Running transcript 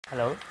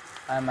Hello,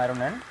 I'm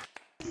Arunan.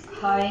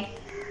 Hi,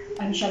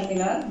 I'm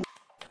Sharmila.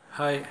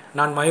 Hi,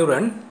 Nan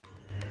Mayuran.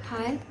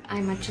 Hi,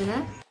 I'm Achana.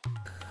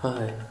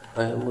 Hi,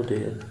 I am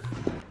Uday.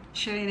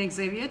 Shireen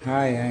Xavier.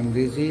 Hi, I'm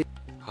Rizzi.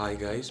 Hi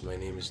guys, my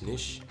name is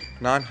Nish.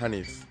 Nan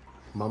Hanif.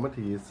 Mama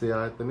TSA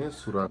ආයතනයේ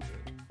සුරත්.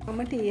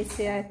 Mama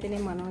TSA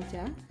ආයතනයේ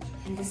මනෝජා.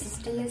 And this is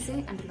TSA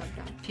under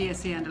lockdown.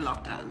 TSA under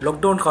lockdown.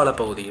 Lockdown කාල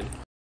පවතින.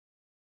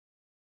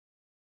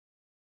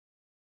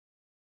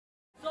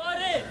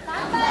 Sore!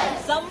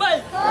 Sambal!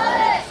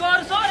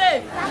 Sore! Sore!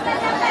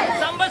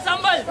 Sambal!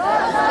 Sambal!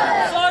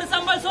 Sore!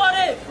 Sambal!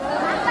 Sore!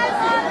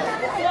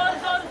 Sore!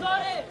 Sore!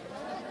 Sore!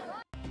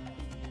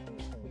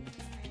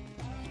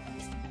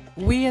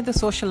 We at the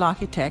Social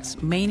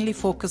Architects mainly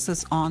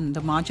focuses on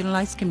the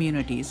marginalized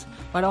communities,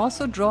 but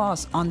also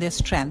draws on their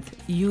strength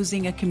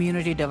using a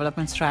community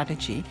development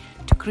strategy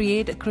to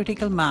create a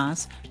critical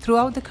mass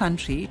throughout the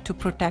country to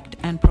protect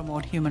and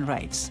promote human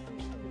rights.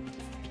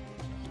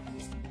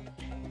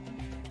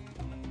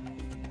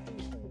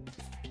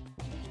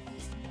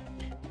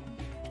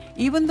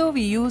 Even though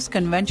we use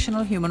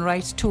conventional human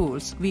rights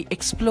tools, we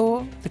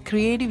explore the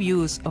creative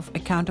use of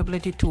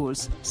accountability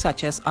tools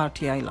such as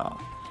RTI law.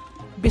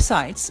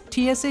 Besides,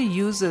 TSA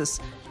uses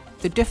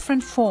the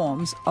different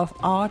forms of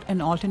art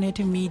and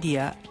alternative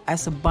media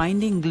as a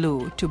binding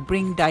glue to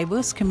bring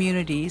diverse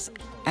communities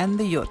and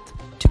the youth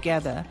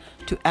together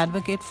to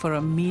advocate for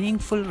a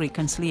meaningful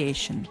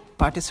reconciliation,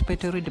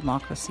 participatory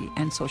democracy,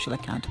 and social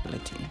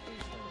accountability.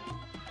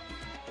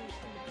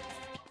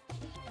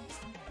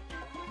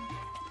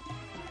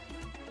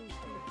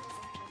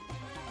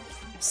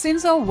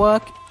 Since our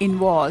work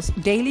involves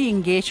daily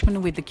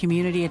engagement with the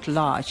community at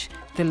large,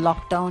 the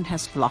lockdown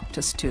has locked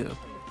us too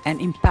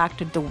and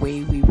impacted the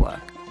way we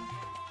work.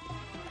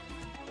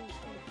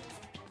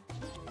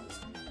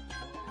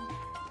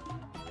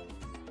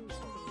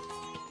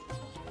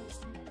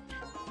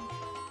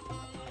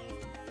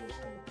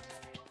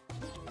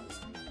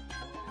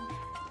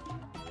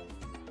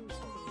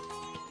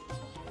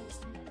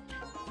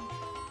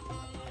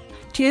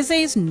 TSA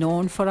is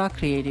known for our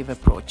creative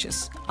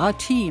approaches. Our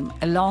team,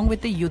 along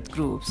with the youth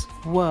groups,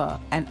 were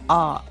and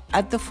are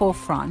at the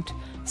forefront,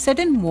 set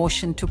in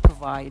motion to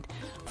provide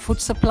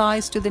food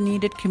supplies to the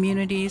needed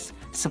communities,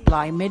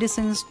 supply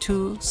medicines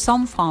to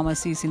some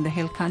pharmacies in the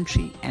hill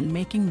country, and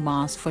making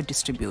masks for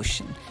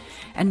distribution.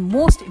 And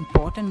most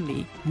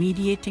importantly,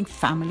 mediating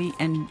family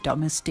and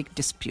domestic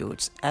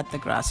disputes at the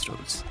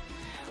grassroots.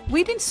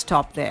 We didn't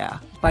stop there,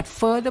 but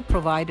further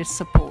provided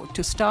support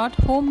to start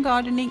home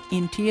gardening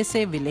in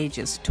TSA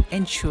villages to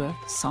ensure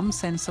some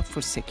sense of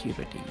food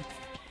security.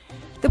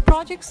 The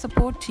project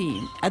support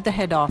team at the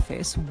head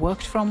office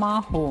worked from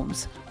our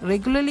homes,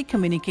 regularly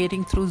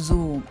communicating through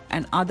Zoom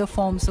and other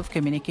forms of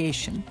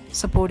communication,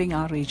 supporting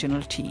our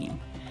regional team.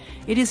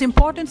 It is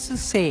important to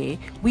say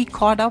we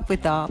caught up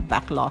with our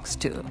backlogs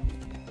too.